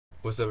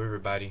What's up,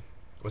 everybody?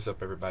 What's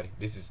up, everybody?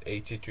 This is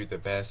AT3 the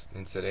Best,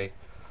 and today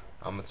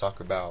I'm gonna talk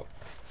about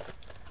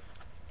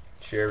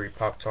cherry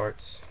Pop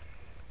Tarts.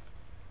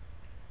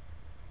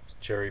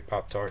 Cherry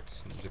Pop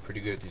Tarts. These are pretty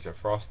good. These are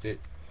frosted.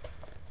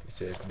 It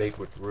says baked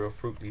with real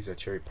fruit. These are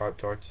cherry Pop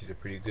Tarts. These are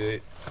pretty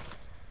good.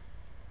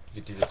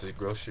 You get these at the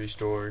grocery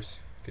stores.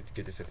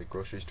 Get this at the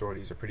grocery store.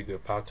 These are pretty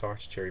good Pop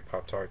Tarts. Cherry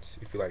Pop Tarts.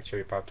 If you like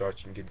cherry Pop Tarts,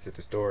 you can get this at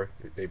the store.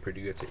 They're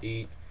pretty good to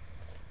eat.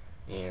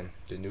 And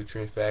the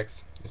nutrient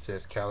facts. It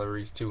says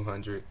calories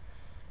 200.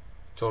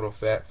 Total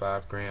fat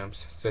 5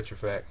 grams,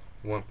 saturated fat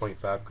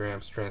 1.5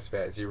 grams, trans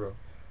fat 0,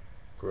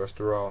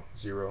 cholesterol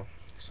 0,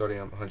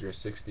 sodium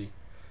 160,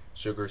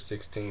 sugar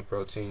 16,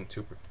 protein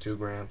 2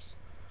 grams,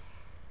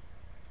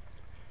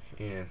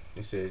 and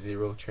it says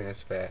 0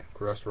 trans fat,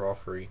 cholesterol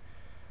free,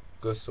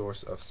 good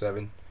source of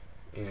 7,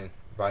 and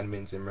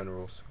vitamins and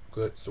minerals,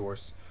 good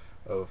source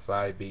of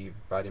 5B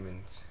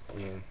vitamins,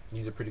 and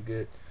these are pretty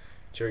good.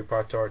 Cherry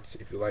Pop Tarts.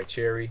 If you like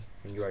cherry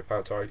and you like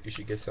Pop Tarts, you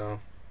should get some.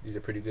 These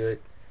are pretty good.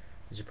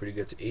 These are pretty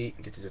good to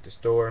eat. Get these at the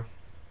store.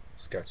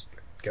 It's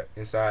got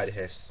inside.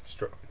 It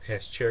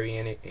has cherry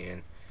in it,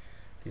 and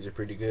these are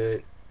pretty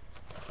good.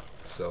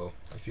 So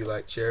if you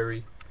like cherry,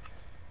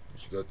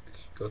 you should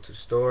go to the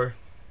store.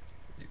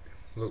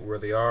 Look where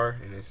they are,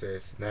 and it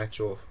says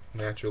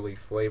naturally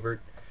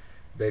flavored,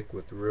 baked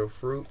with real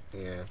fruit,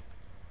 and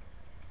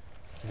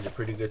these are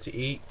pretty good to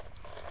eat.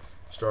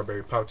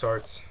 Strawberry Pop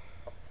Tarts.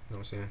 You know what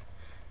I'm saying?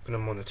 Put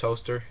them on the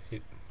toaster.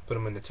 Put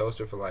them in the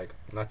toaster for like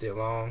not that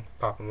long.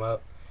 Pop them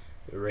up.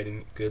 They're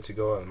ready, good to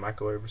go in the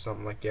microwave or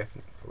something like that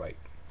for like,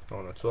 I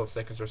don't know, 12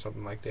 seconds or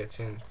something like that,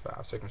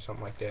 5 seconds,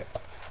 something like that.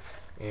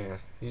 And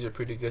these are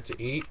pretty good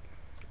to eat.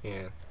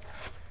 And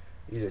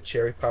these are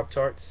cherry Pop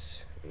Tarts.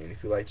 And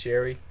if you like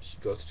cherry, you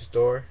should go to the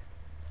store,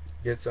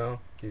 get some.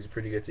 These are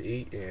pretty good to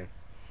eat. And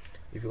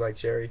if you like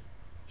cherry,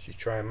 you should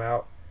try them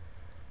out.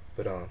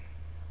 But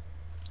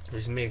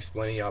this is me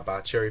explaining y'all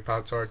about cherry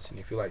Pop Tarts. And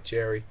if you like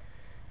cherry,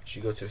 you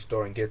should go to the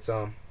store and get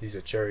some. These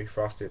are cherry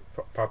frosted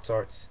Pop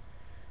Tarts.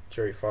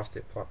 Cherry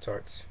frosted Pop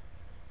Tarts,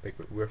 baked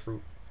with real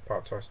fruit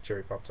Pop Tarts,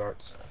 cherry Pop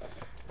Tarts.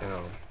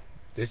 And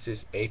this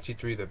is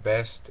AT3 the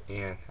Best,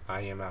 and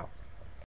I am out.